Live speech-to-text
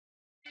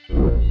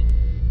Right,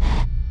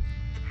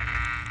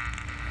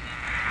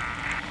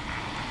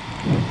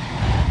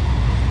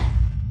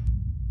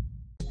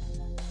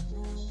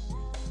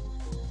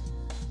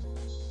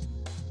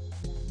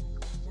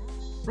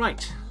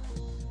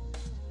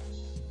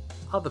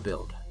 other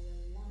build.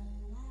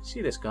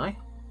 See this guy?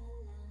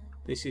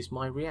 This is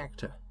my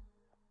reactor.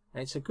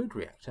 And it's a good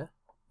reactor.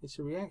 It's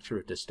a reactor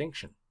of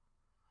distinction.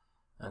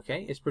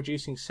 Okay, it's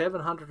producing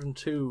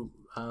 702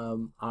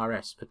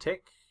 RS per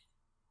tick,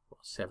 well,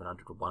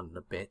 701 and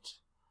a bit,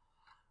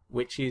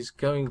 which is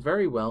going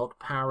very well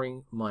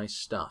powering my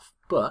stuff.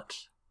 But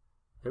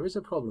there is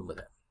a problem with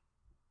it.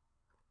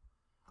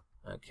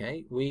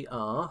 Okay, we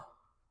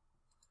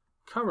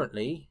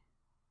currently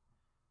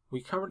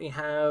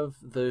have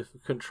the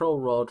control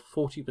rod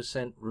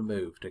 40%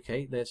 removed.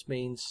 Okay, this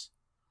means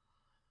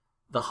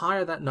the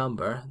higher that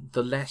number,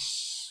 the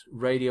less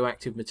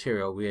radioactive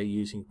material we are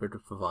using to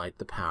provide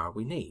the power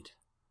we need.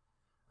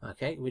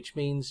 Okay, which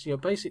means, you know,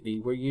 basically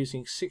we're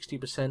using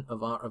 60%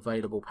 of our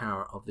available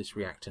power of this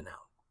reactor now.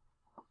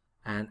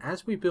 And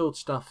as we build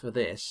stuff for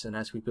this, and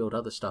as we build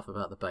other stuff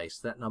about the base,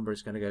 that number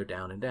is going to go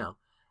down and down.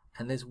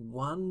 And there's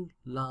one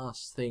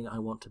last thing I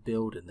want to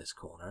build in this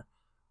corner,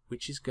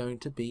 which is going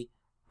to be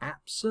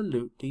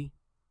absolutely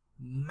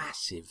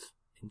massive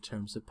in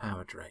terms of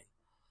power drain.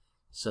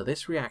 So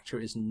this reactor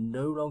is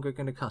no longer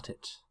going to cut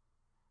it.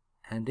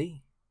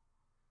 Andy,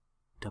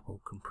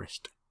 double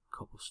compressed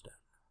cobblestone.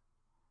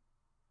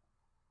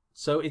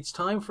 So it's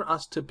time for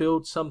us to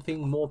build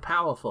something more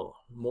powerful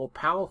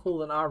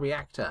than our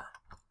reactor.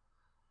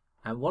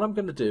 And what I'm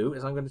going to do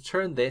is I'm going to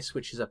turn this,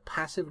 which is a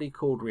passively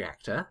cooled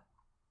reactor,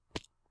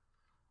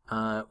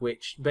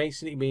 which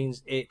basically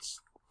means it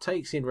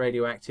takes in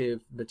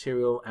radioactive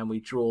material and we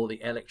draw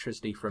the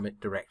electricity from it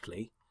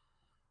directly.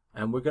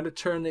 And we're going to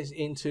turn this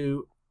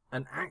into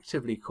an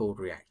actively cooled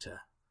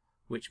reactor,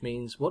 which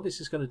means what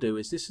this is going to do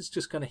is this is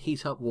just going to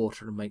heat up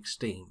water and make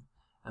steam.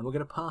 And we're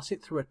going to pass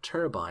it through a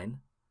turbine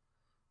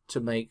to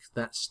make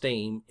that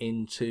steam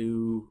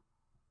into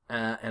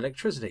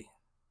electricity.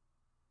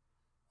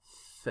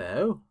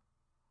 So,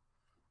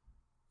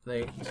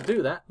 to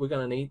do that, we're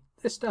going to need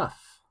this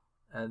stuff.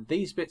 And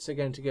these bits are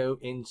going to go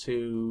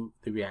into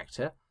the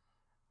reactor.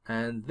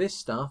 And this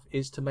stuff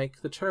is to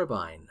make the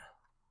turbine.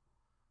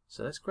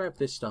 So let's grab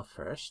this stuff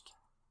first.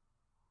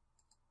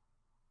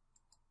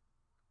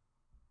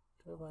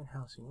 Turbine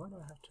housing. Why do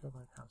I have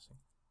turbine housing?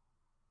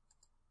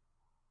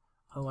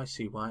 Oh, I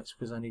see why. It's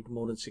because I need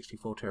more than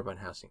 64 turbine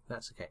housing.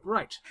 That's okay.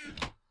 Right.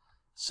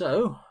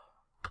 So,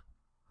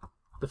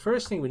 the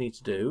first thing we need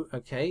to do,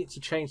 okay, to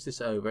change this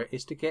over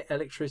is to get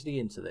electricity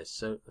into this.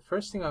 So the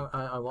first thing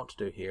I want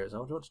to do here is I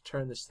want to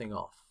turn this thing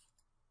off.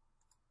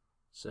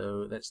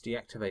 So let's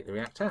deactivate the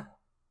reactor.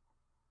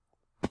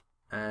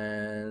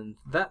 And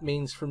that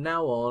means from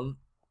now on,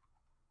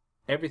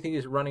 everything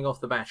is running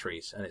off the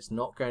batteries and it's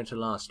not going to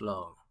last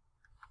long.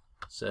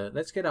 So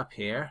let's get up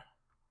here.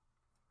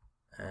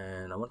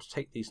 And I want to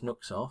take these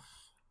nooks off.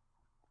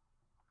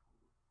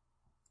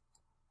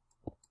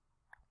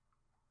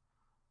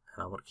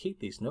 And I want to keep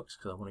these nooks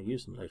because I want to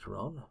use them later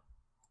on.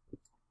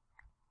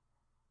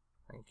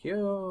 Thank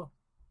you.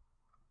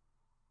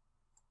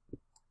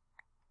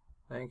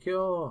 Thank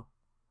you.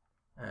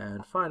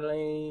 And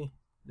finally,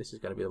 this is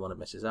going to be the one that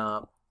messes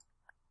up.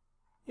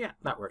 Yeah,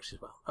 that works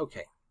as well.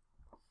 Okay.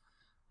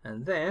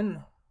 And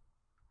then,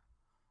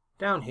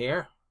 down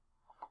here,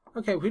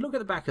 okay, if we look at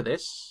the back of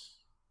this,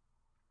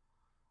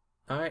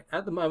 alright,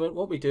 at the moment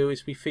what we do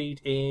is we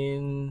feed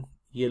in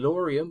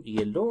yellorium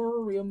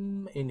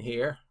in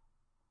here,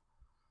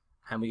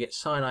 and we get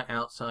cyanide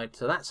outside,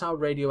 so that's our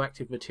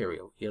radioactive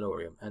material,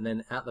 yellorium. And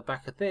then at the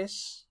back of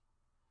this,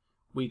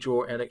 we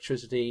draw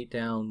electricity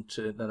down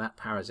to, then that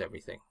powers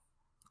everything.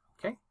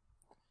 Okay?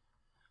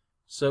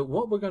 So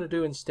what we're going to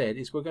do instead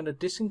is we're going to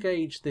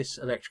disengage this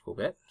electrical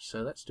bit,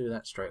 so let's do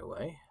that straight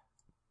away.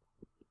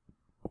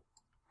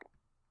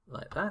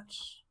 Like that.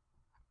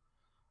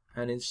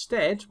 And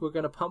instead, we're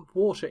going to pump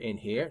water in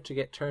here to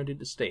get turned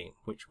into steam,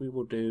 which we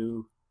will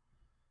do.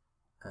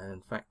 And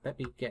in fact, let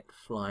me get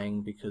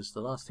flying because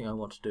the last thing I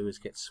want to do is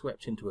get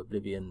swept into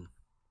oblivion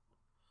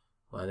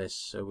by this.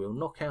 So we'll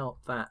knock out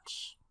that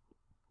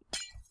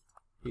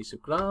piece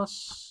of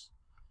glass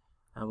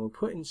and we'll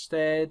put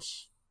instead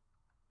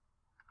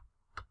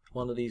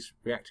one of these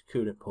reactor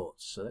coolant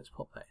ports. So let's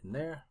pop that in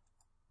there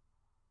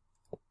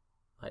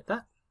like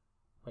that.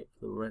 Wait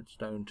for the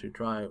redstone to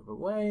dry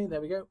away.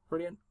 There we go.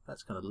 Brilliant.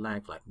 That's going to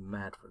lag like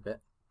mad for a bit.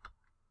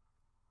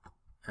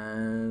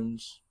 And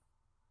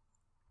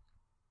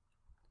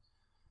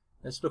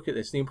let's look at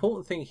this. The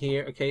important thing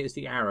here, okay, is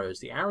the arrows.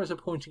 The arrows are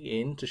pointing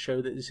in to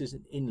show that this is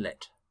an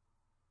inlet.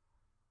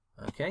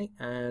 Okay,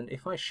 and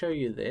if I show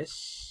you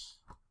this,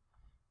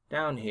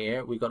 down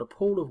here we've got a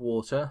pool of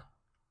water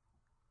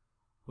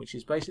which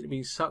is basically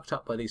being sucked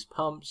up by these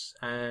pumps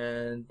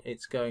and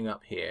it's going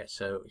up here.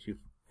 So if you,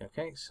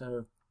 okay,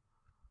 so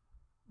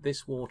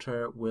this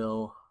water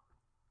will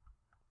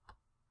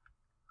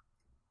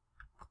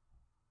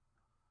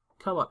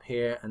come up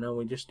here, and all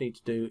we just need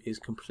to do is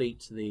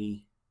complete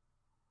the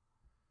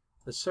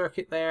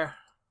circuit there,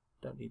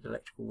 don't need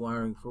electrical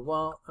wiring for a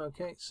while.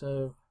 Okay,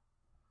 so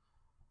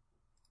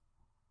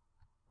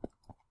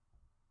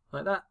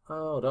like that.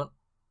 Oh, hold on.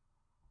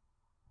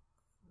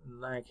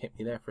 Lag hit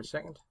me there for a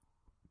second.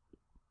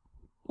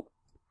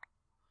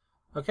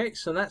 Okay,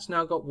 so that's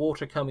now got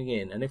water coming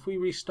in, and if we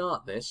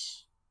restart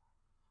this,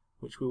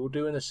 which we will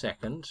do in a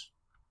second,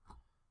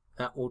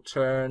 that will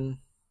turn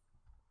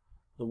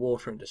the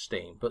water into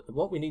steam. But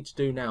what we need to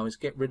do now is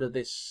get rid of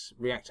this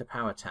reactor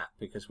power tap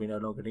because we no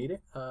longer need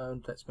it.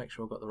 Let's make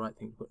sure I've got the right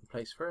thing to put in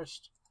place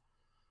first.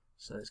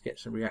 So let's get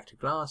some reactor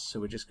glass. So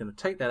we're just going to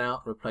take that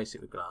out and replace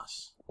it with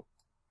glass.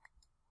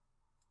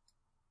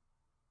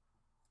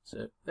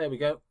 So there we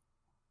go.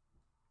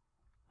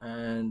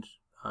 And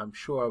I'm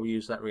sure I will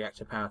use that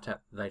reactor power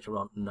tap later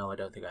on. No, I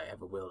don't think I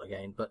ever will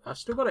again, but I've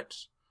still got it.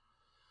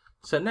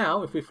 So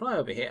now if we fly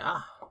over here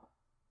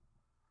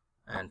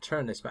and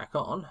turn this back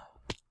on,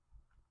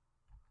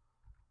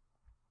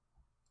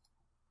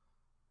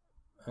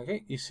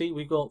 okay, you see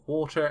we've got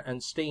water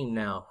and steam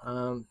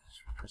now.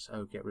 Press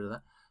O, get rid of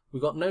that.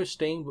 We've got no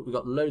steam, but we've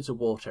got loads of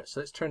water.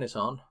 So let's turn this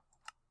on.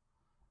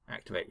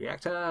 Activate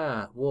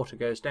reactor. Water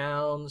goes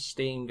down,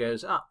 steam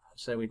goes up.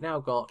 So we've now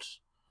got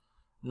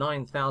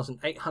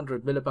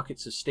 9,800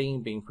 millibuckets of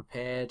steam being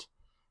prepared.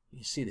 You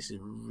can see this is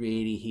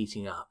really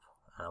heating up,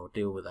 and I will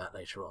deal with that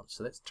later on.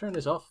 So let's turn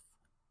this off.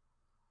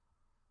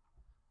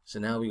 So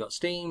now we've got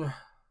steam.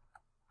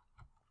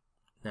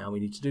 Now we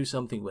need to do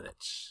something with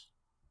it.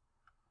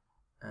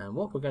 And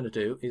what we're going to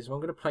do is I'm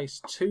going to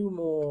place 2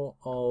 more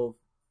of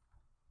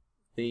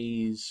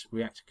these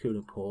reactor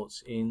cooling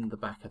ports in the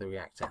back of the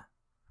reactor.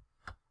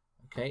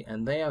 Okay,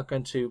 and they are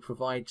going to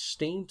provide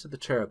steam to the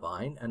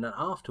turbine, and then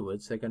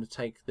afterwards they're going to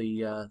take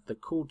the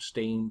cooled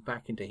steam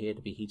back into here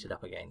to be heated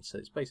up again. So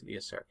it's basically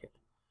a circuit.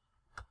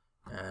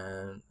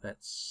 And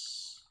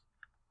let's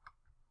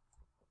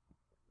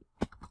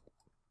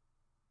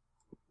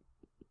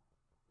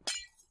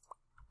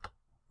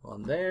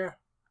one there.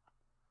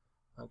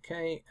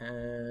 Okay,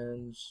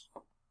 and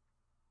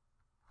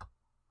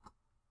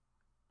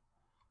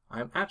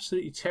I'm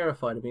absolutely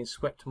terrified of being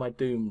swept to my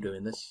doom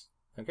doing this.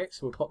 Okay,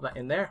 so we'll pop that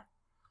in there.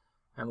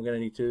 And we're going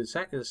to need to do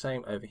exactly the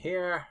same over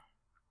here.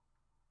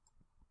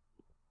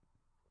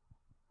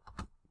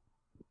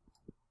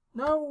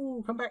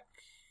 No, come back.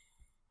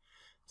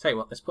 Tell you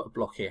what, let's put a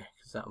block here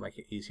because that'll make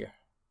it easier.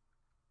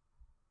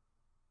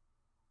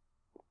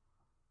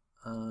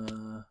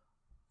 I've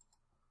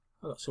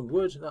got some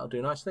wood, that'll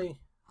do nicely.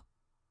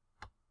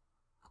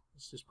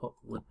 Let's just pop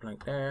a wood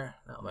plank there,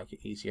 that'll make it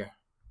easier.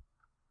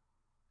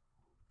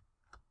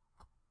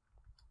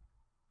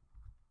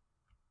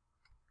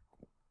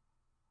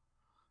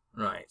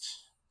 Right,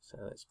 so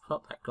let's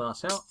pop that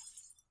glass out.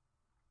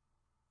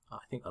 I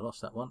think I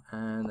lost that one,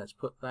 and let's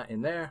put that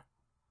in there.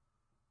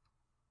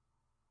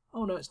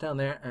 Oh no, it's down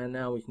there, and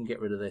now we can get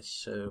rid of this,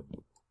 so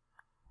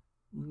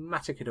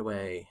matic it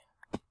away.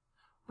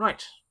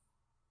 Right,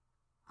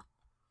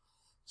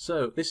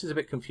 so this is a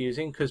bit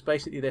confusing because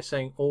basically they're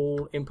saying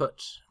all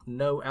input,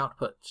 no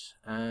output,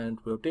 and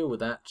we'll deal with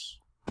that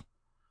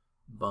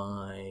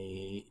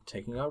by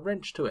taking our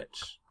wrench to it.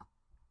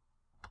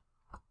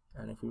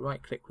 And if we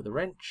right click with the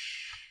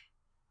wrench,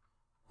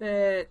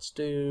 let's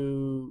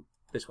do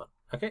this one.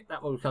 Okay,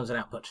 that one becomes an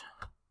output.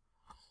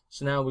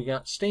 So now we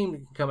got steam that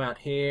can come out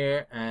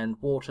here and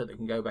water that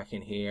can go back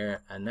in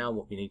here. And now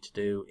what we need to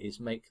do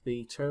is make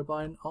the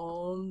turbine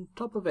on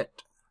top of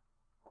it.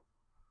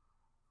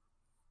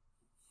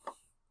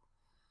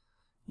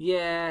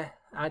 Yeah,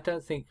 I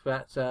don't think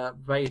that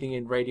bathing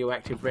in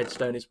radioactive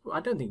redstone is... I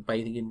don't think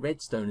bathing in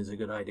redstone is a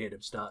good idea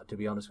to start, to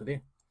be honest with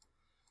you.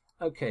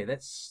 Okay,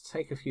 let's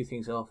take a few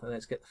things off and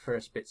let's get the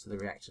first bits of the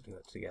reactor to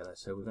put together.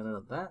 So we're going to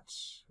want that.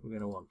 We're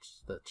going to want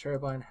the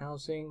turbine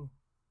housing.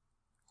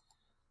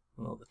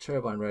 Well, the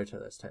turbine rotor.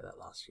 Let's take that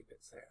last few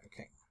bits there.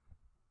 Okay.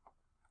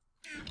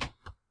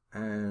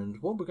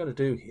 And what we're going to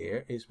do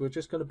here is we're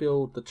just going to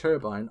build the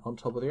turbine on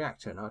top of the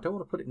reactor. Now I don't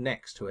want to put it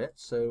next to it,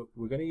 so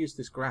we're going to use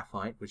this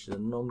graphite, which is a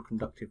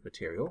non-conductive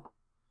material,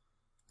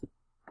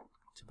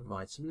 to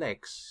provide some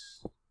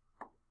legs,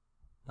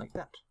 like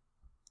that.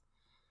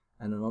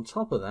 And then on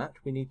top of that,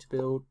 we need to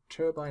build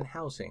turbine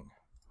housing,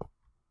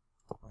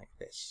 like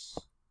this.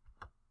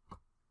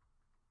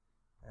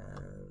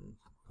 And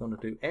we're going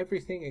to do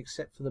everything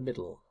except for the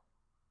middle,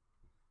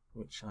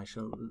 which I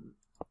shall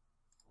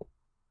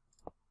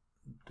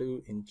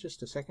do in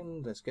just a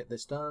second. Let's get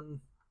this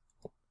done.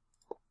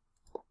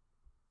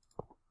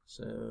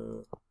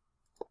 So,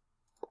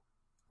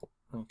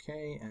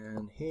 okay,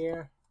 and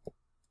here,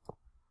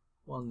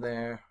 one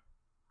there,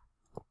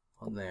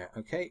 one there.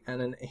 Okay, and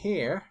then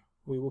here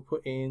we will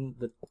put in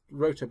the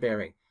rotor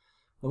bearing.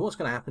 And what's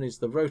going to happen is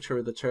the rotor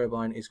of the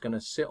turbine is going to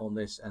sit on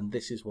this, and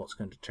this is what's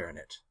going to turn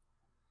it.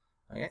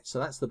 Okay, so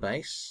that's the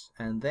base,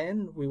 and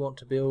then we want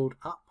to build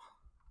up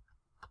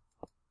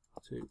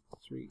 2,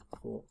 3,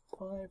 4,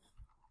 5,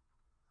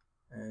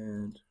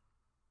 and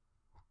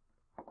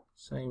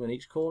same in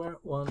each corner.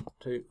 1,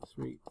 2,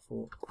 3,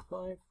 4,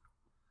 5.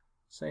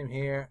 Same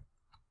here.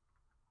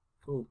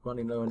 Oh,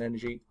 running low on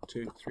energy.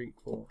 2, 3,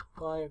 4,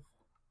 5.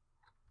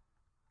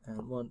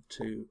 and 1,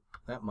 2,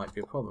 that might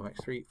be a problem, like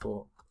 3,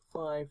 4,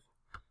 5,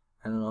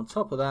 and then on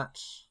top of that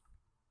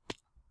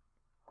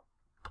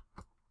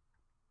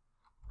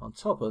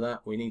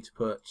we need to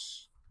put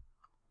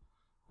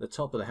the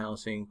top of the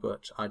housing,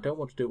 but I don't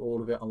want to do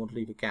all of it, I want to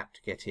leave a gap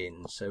to get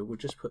in, so we'll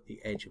just put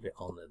the edge of it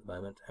on at the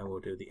moment, and we'll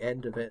do the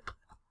end of it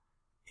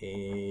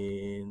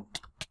in...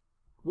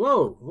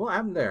 Whoa, what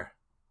happened there?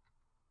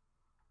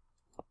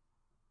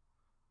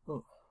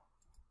 Oh.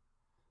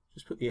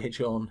 Just put the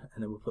edge on,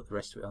 and then we'll put the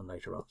rest of it on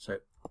later on. So,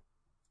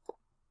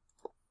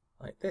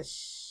 like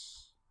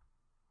this,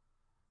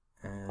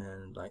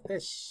 and like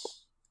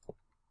this,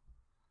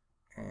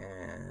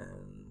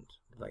 and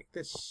like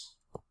this.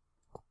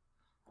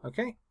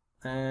 Okay,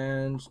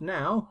 and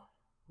now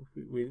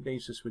we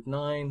leaves us with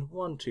 9.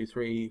 1, 2,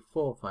 3,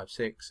 4, 5,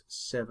 6,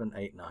 7,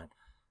 8, 9.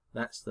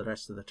 That's the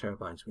rest of the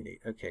turbines we need.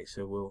 Okay,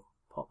 so we'll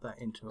pop that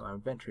into our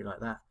inventory like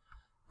that.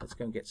 Let's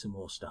go and get some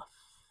more stuff.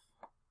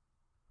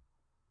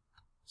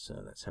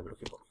 So let's have a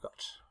look at what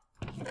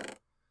we've got.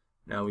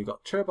 Now we've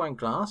got turbine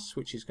glass,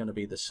 which is going to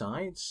be the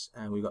sides,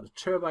 and we've got a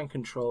turbine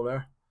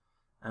controller,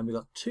 and we've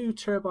got 2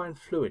 turbine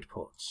fluid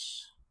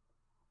ports.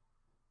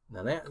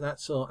 Now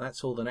that's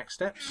all the next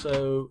step.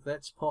 So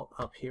let's pop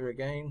up here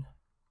again.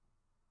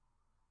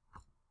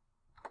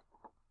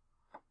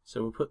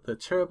 So we'll put the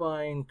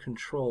turbine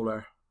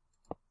controller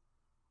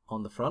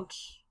on the front,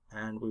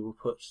 and we will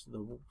put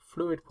the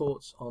fluid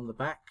ports on the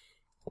back.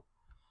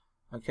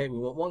 Okay, we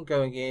want one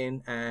going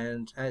in,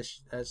 and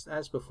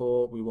as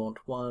before, we want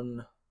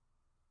one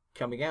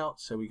coming out.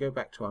 So we go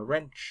back to our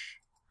wrench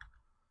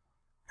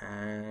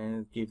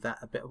and give that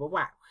a bit of a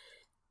whack.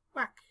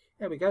 Whack.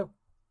 There we go.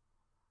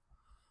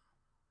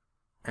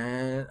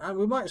 And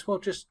we might as well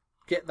just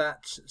get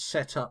that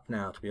set up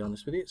now, to be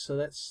honest with you. So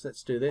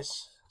let's do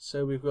this.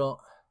 So we've got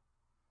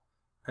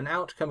an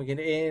out coming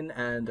in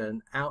and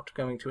an out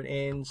going to an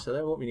in. So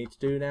then what we need to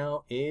do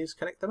now is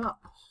connect them up.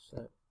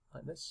 So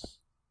like this.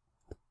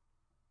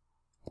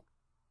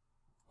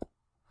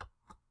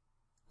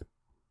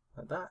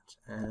 Like that.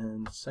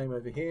 And same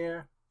over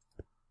here.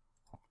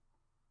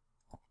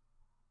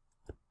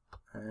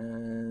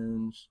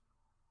 And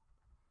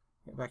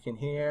get back in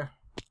here.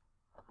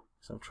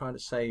 So I'm trying to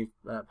save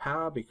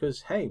power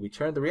because, hey, we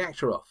turned the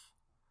reactor off.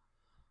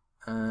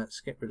 Let's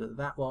get rid of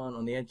that one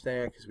on the edge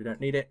there because we don't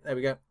need it. There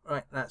we go.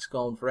 Right, that's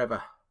gone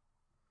forever.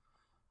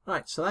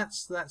 Right, so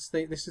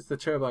this is the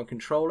turbine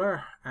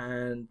controller,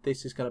 and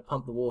this is going to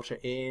pump the water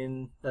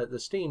in, the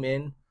steam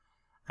in,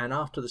 and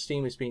after the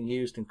steam is being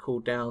used and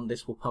cooled down,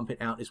 this will pump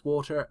it out as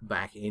water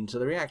back into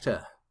the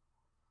reactor.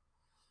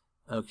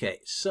 Okay,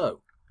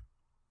 so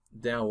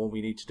now what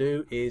we need to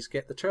do is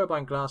get the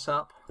turbine glass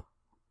up,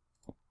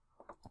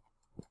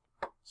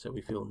 so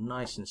we feel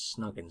nice and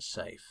snug and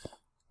safe.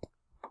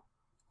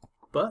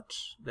 But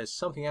there's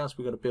something else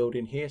we've got to build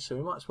in here, so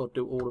we might as well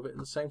do all of it at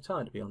the same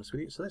time, to be honest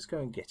with you. So let's go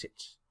and get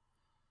it.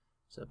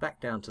 So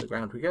back down to the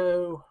ground we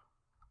go,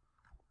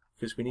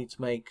 because we need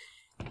to make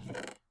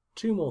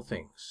 2 more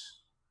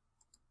things.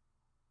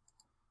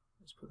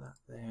 Let's put that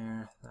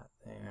there,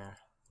 and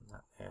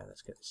that there.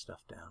 Let's get this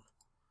stuff down.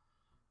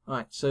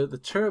 Alright, so the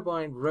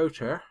turbine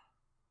rotor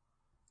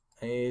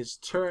is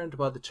turned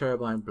by the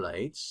turbine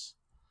blades.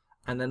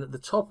 And then at the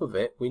top of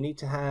it, we need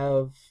to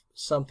have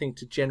something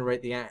to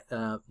generate the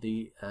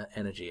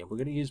energy, and we're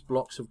going to use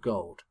blocks of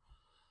gold.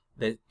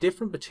 There's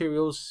different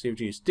materials, so you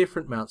use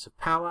different amounts of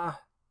power.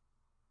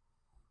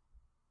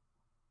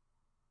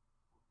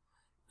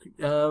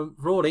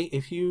 Rawley,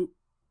 if you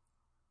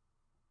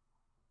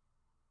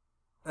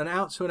an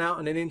out to an out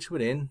and an in to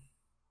an in.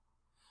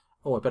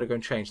 Oh, I better go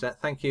and change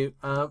that. Thank you.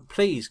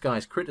 Please,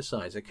 guys,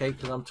 criticize, okay?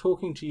 Because I'm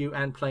talking to you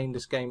and playing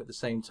this game at the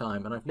same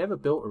time, and I've never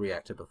built a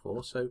reactor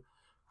before, so.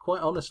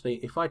 Quite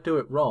honestly, if I do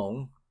it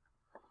wrong,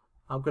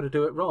 I'm going to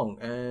do it wrong,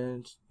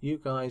 and you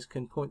guys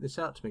can point this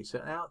out to me.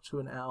 So out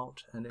to an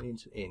out and an in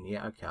to in.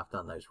 Yeah, okay, I've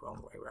done those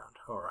wrong way around.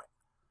 All right.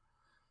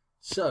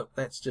 So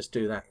let's just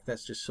do that.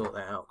 Let's just sort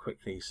that out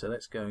quickly. So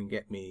let's go and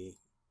get me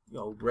the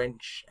old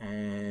wrench,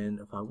 and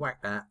if I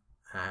whack that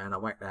and I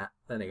whack that,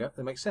 there you go.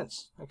 That makes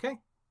sense. Okay.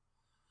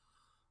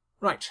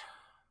 Right.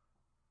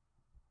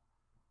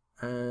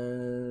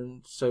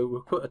 And so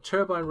we'll put a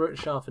turbine rotor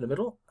shaft in the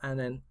middle, and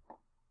then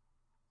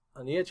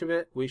on the edge of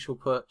it we shall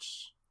put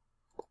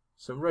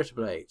some rotor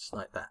blades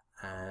like that,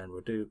 and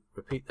we'll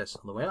repeat this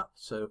on the way up,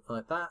 so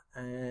like that,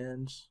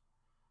 and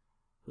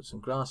put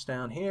some glass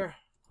down here,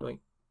 doink,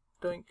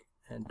 doink,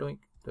 and doink,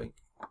 doink.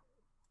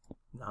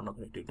 No, I'm not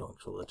going to do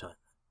doinks all the time,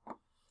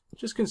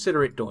 just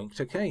consider it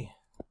doinked, okay?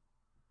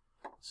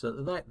 So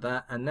like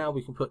that, and now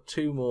we can put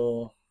 2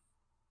 more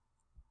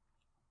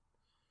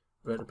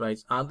rotor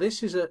blades.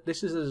 This is a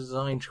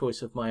design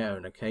choice of my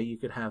own, okay? You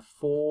could have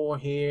 4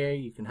 here,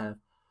 you can have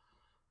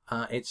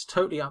it's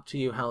totally up to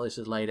you how this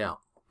is laid out.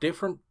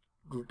 Different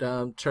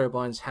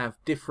turbines have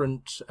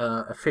different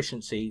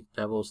efficiency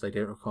levels. They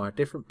don't require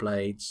different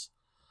blades.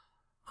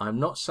 I'm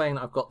not saying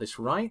I've got this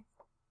right.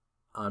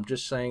 I'm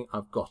just saying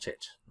I've got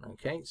it.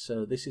 Okay,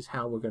 so this is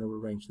how we're going to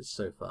arrange this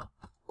so far.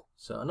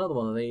 So another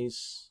one of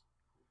these,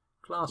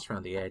 glass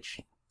around the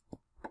edge,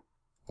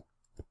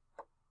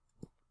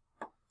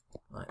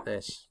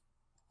 like this.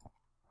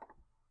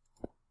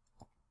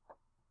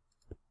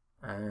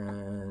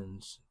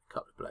 And a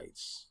couple of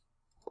blades.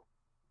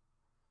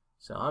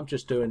 So I'm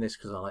just doing this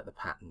because I like the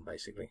pattern,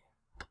 basically.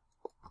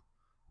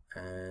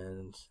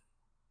 And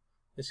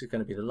this is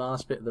going to be the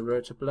last bit of the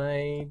rotor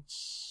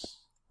blades,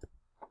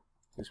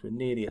 because we're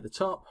nearly at the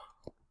top.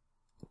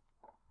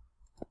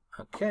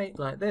 Okay,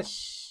 like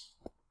this.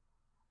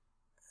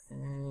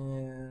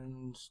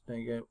 And there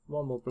you go,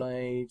 one more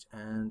blade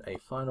and a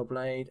final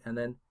blade, and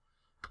then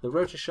the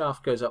rotor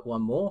shaft goes up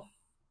one more.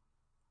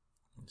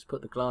 Let's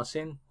put the glass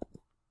in.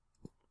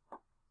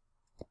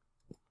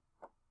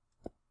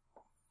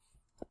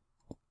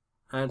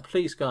 And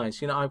please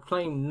guys, you know, I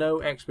claim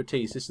no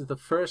expertise. This is the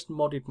first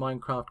modded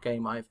Minecraft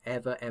game I've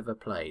ever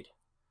played.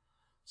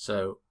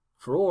 So,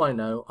 for all I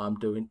know, I'm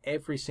doing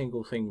every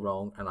single thing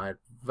wrong, and I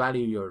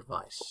value your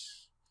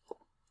advice.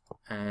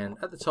 And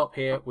at the top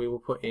here, we will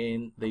put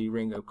in the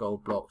ring of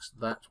gold blocks.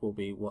 That will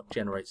be what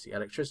generates the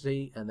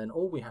electricity. And then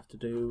all we have to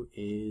do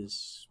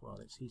is, well,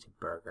 let's eat a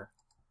burger.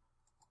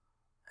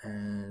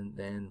 And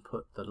then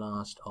put the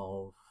last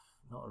of,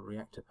 not a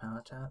reactor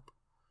power tap,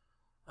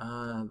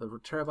 the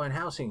turbine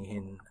housing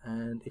in,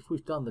 and if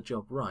we've done the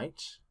job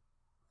right,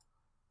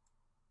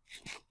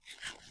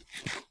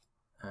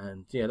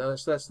 and yeah,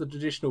 that's the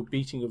traditional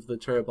beating of the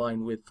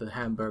turbine with the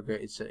hamburger.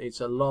 It's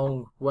a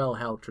long,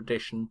 well-held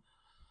tradition.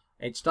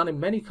 It's done in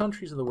many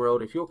countries of the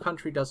world. If your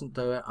country doesn't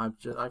do it,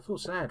 I feel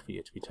sad for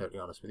you, to be totally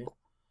honest with you.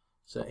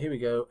 So here we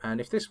go,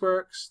 and if this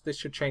works, this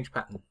should change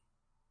pattern.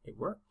 It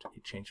worked.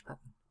 It changed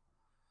pattern.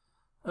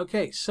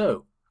 Okay,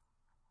 so,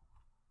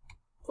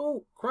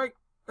 oh, great.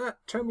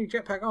 Turn me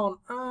jetpack on.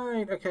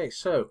 Right, okay,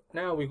 so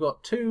now we've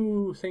got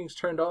two things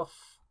turned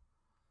off.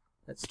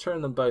 Let's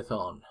turn them both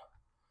on.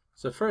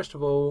 So first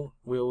of all,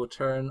 we will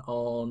turn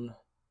on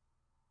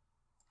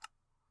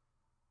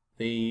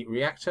the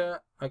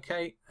reactor.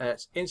 Okay,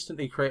 it's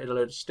instantly created a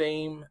load of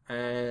steam,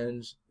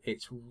 and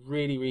it's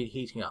really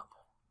heating up.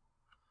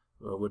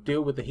 Well, we'll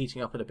deal with the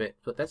heating up in a bit,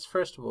 but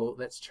first of all,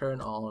 let's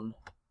turn on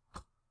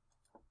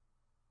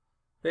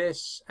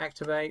this,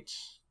 activate.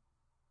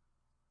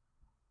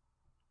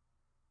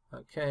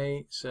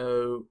 Okay,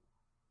 so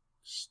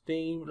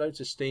steam,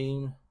 loads of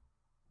steam.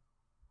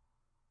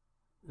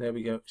 There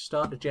we go.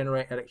 Start to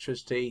generate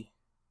electricity.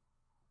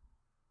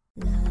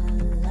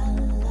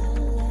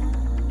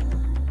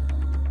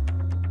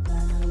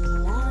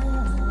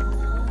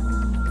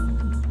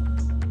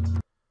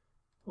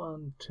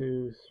 One,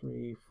 two,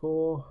 three,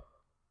 four.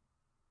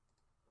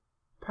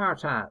 Power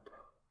tap.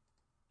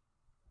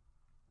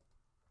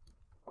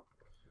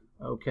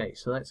 Okay,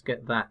 so let's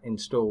get that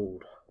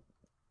installed.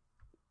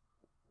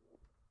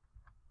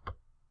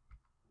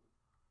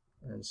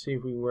 And see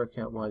if we can work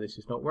out why this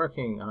is not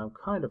working. And I'm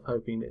kind of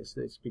hoping it's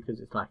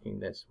because it's lacking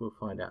this. We'll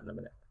find out in a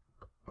minute.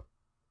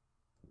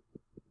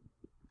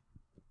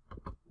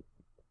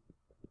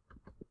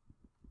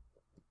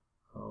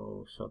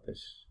 Oh, sod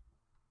this.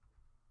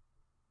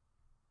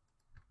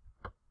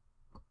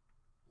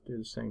 Do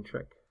the same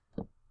trick.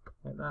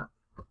 Like that.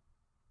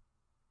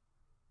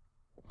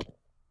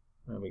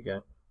 There we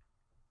go.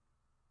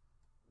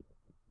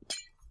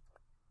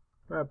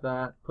 Grab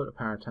that, put a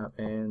power tap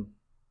in.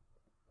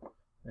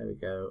 There we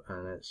go,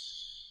 and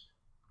it's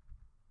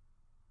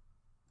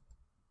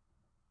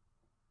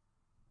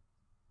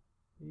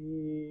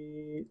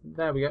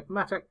there we go,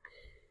 Matic,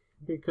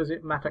 because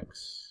it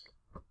Matics.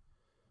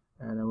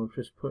 And then we'll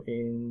just put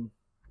in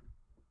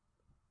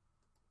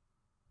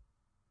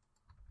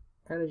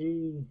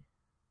energy.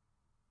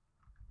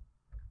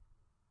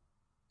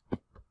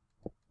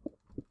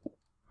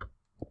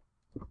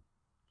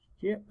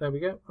 Yep, there we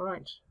go.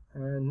 Alright,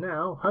 and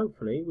now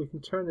hopefully we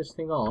can turn this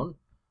thing on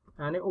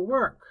and it will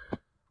work.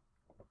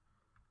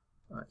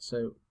 Right,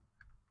 so,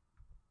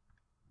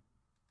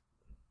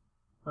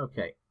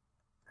 okay,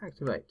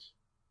 activate.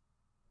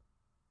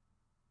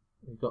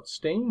 We've got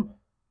steam.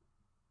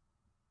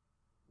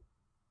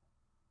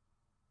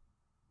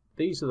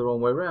 These are the wrong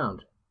way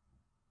round.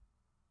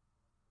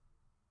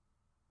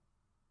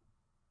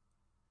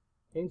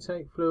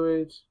 Intake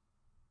fluid.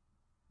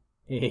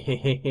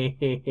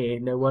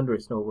 No wonder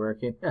it's not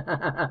working.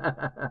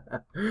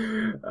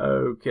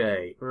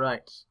 Okay,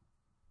 right.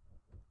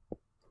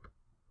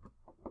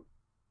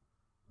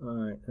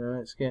 Alright,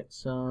 let's get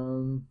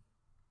some.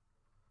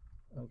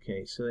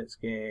 Okay, so let's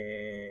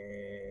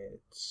get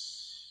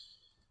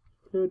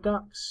fluid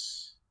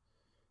ducts.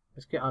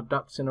 Let's get our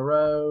ducts in a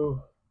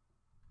row.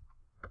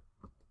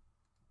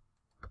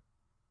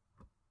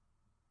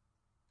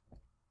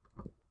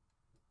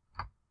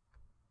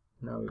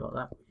 Now we've got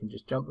that, we can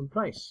just jump in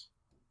place.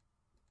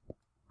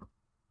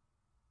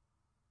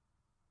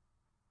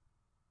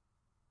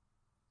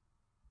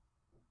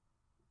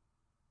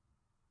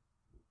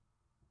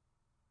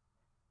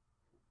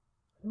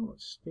 Oh,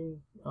 what's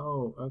steam?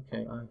 Oh,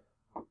 okay.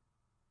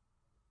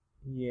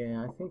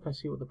 Yeah, I think I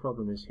see what the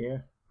problem is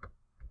here.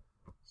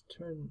 Let's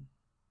turn.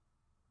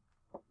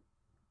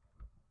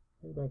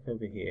 Go back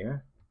over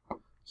here.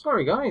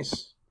 Sorry,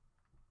 guys.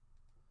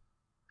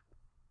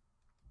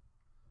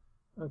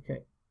 Okay.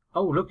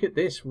 Oh, look at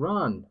this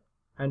run.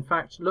 In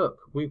fact, look,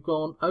 we've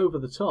gone over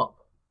the top.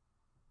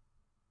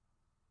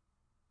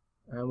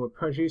 And we're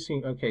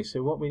producing, okay,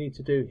 so what we need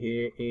to do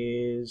here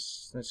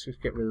is, let's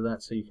just get rid of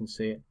that so you can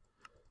see it.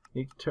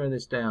 Need to turn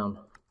this down.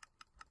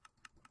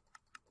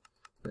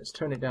 Let's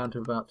turn it down to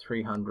about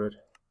 300.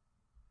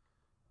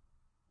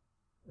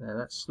 Now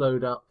that's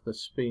slowed up the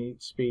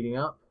speeding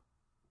up,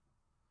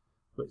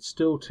 but it's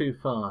still too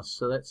fast.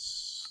 So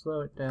let's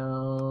slow it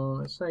down.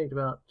 Let's say to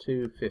about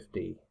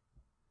 250.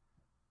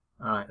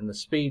 All right, and the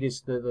speed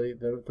is the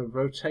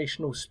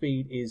rotational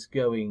speed is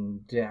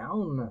going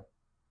down,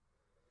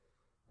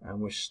 and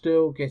we're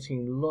still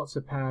getting lots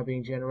of power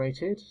being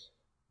generated.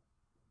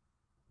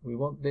 We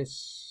want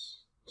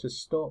this to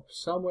stop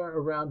somewhere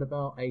around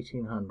about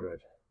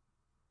 1800.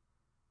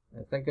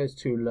 If that goes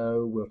too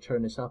low, we'll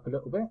turn this up a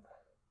little bit,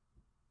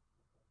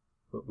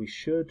 but we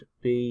should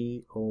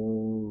be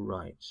all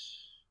right.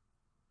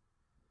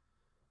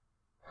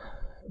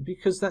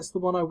 Because that's the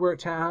one I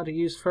worked out how to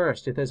use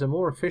first. If there's a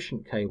more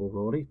efficient cable,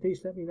 Rory,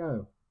 please let me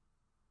know.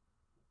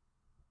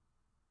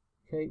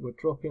 Okay, we're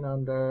dropping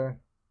under.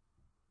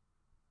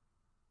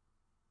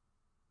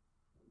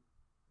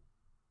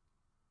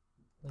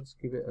 Let's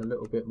give it a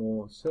little bit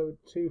more. So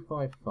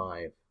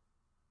 255.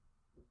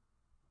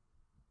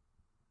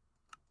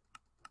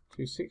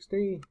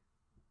 260.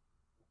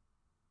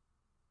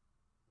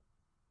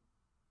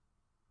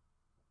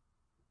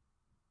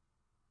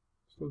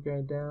 Still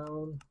going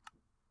down.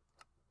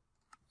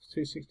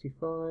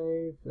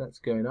 265. That's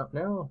going up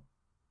now.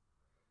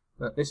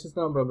 But this is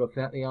the number I'm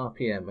looking at, the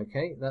RPM.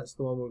 Okay, that's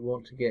the one we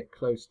want to get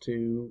close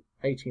to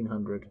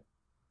 1800.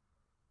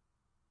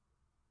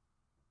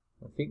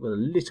 I think with a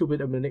little bit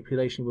of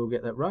manipulation we'll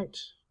get that right.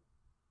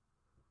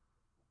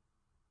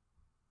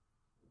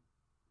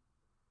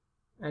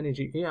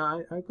 Energy, yeah,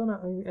 I've got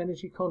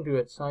energy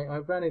conduits. I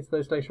ran into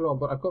those later on,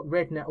 but I've got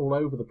red net all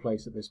over the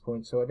place at this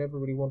point, so I never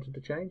really wanted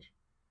to change.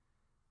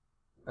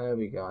 There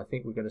we go. I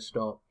think we're going to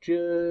stop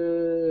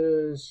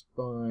just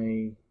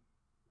by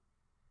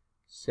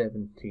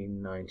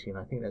 17, 19.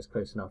 I think that's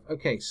close enough.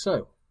 Okay,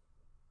 so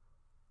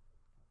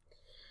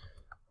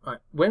right,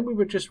 when we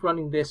were just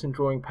running this and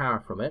drawing power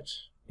from it,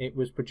 it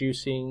was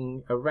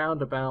producing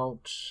around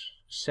about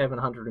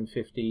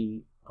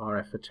 750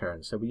 RF a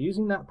turn. So we're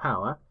using that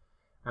power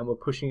and we're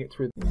pushing it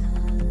through.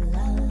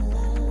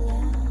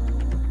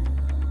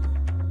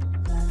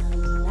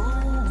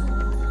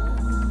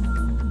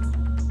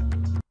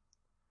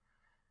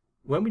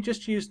 When we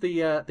just used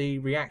the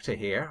reactor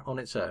here on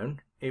its own,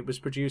 it was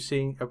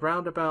producing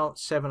around about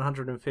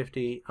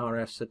 750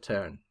 RFs a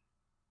turn.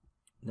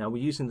 Now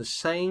we're using the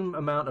same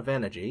amount of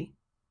energy,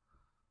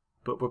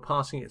 but we're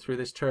passing it through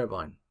this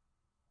turbine.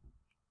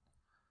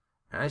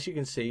 As you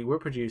can see, we're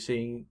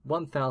producing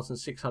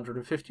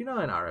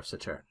 1,659 RFs a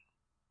turn.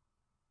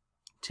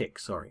 Tick,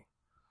 sorry.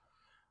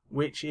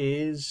 Which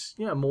is,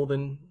 yeah, more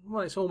than,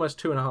 well, it's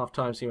almost 2.5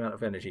 times the amount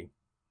of energy.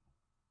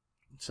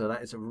 So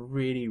that is a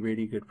really,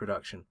 really good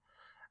production.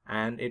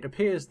 And it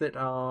appears that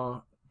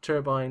our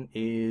turbine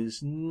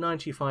is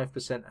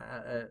 95%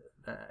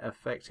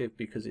 effective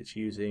because it's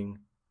using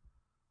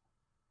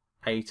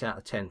 8 out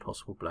of 10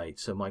 possible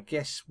blades. So my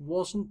guess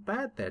wasn't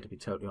bad there, to be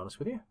totally honest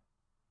with you.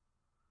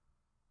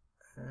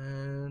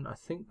 And I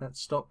think that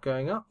stopped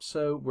going up,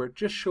 so we're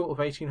just short of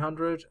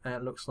 1800, and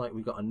it looks like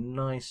we got a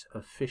nice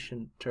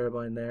efficient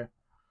turbine there.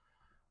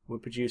 We're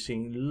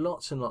producing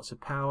lots and lots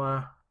of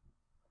power,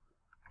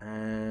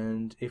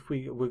 and if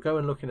we'll go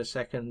and look in a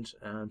second,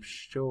 I'm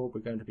sure we're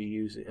going to be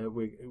using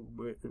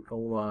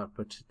all our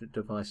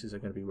devices are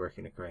going to be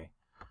working okay.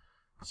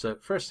 So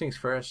first things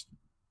first,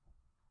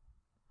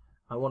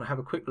 I want to have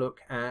a quick look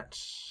at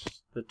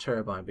the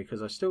turbine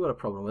because I've still got a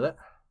problem with it.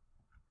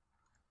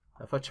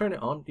 If I turn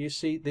it on, you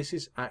see this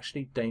is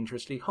actually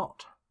dangerously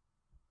hot.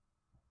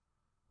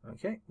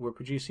 Okay, we're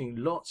producing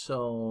lots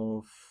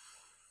of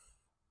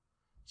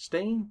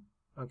steam.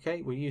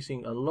 Okay, we're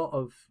using a lot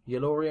of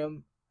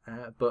yellorium,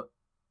 but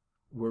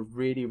we're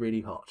really,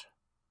 really hot.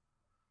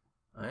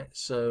 All right,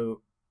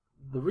 so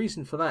the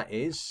reason for that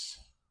is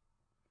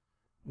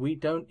we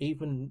don't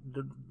even,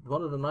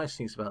 one of the nice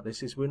things about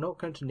this is we're not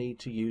going to need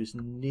to use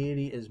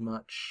nearly as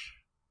much.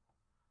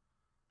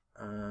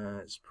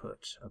 Let's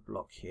put a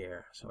block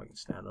here so I can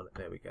stand on it.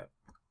 There we go.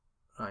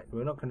 Right,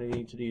 we're not going to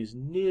need to use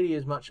nearly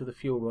as much of the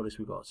fuel rod as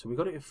we've got. So we've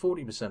got it at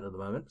 40% at the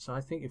moment. So I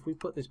think if we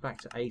put this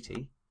back to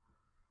 80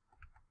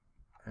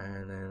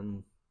 and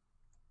then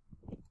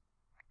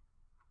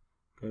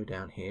go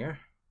down here,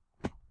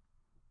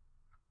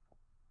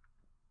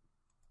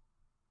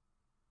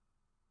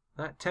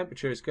 that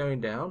temperature is going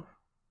down.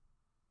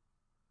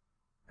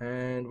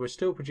 And we're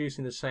still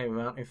producing the same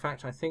amount. In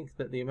fact, I think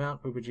that the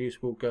amount we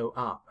produce will go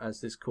up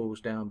as this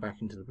cools down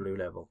back into the blue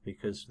level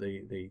because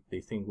the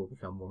thing will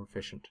become more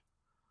efficient.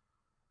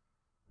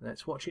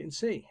 Let's watch it and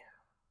see.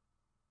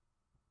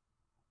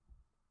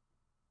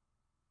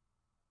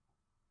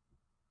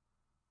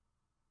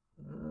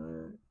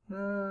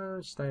 No,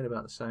 it's staying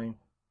about the same.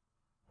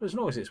 But as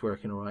long as it's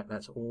working all right,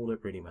 that's all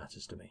that really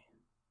matters to me.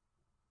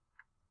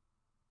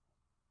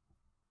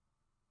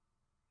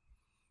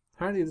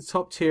 Apparently the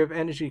top tier of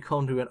energy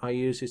conduit I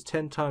use is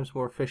 10 times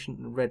more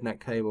efficient than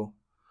redneck cable.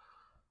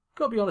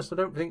 Gotta be honest, I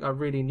don't think I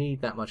really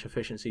need that much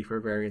efficiency for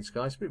Agrarian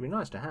skies, but it'd be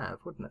nice to have,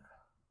 wouldn't it?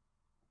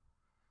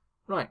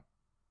 Right.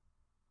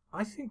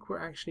 I think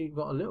we're actually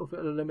got a little bit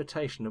of a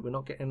limitation that we're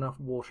not getting enough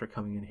water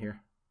coming in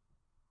here.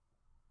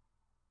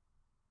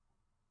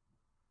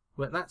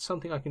 But that's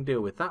something I can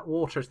deal with. That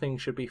water thing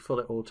should be full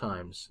at all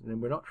times. And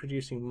then we're not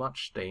producing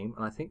much steam,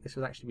 and I think this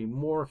would actually be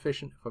more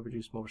efficient if I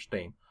produce more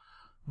steam.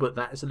 But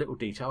that is a little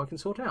detail I can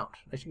sort out.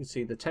 As you can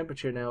see, the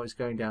temperature now is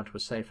going down to a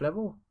safe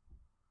level.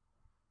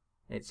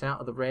 It's out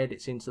of the red,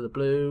 it's into the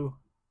blue,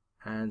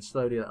 and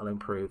slowly that'll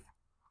improve.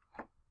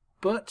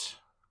 But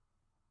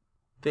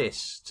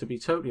this, to be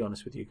totally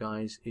honest with you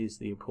guys, is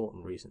the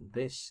important reason.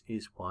 This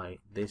is why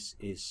this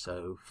is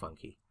so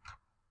funky.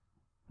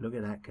 Look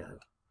at that go.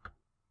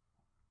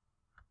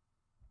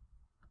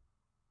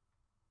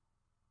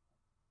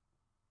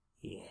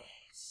 Yeah.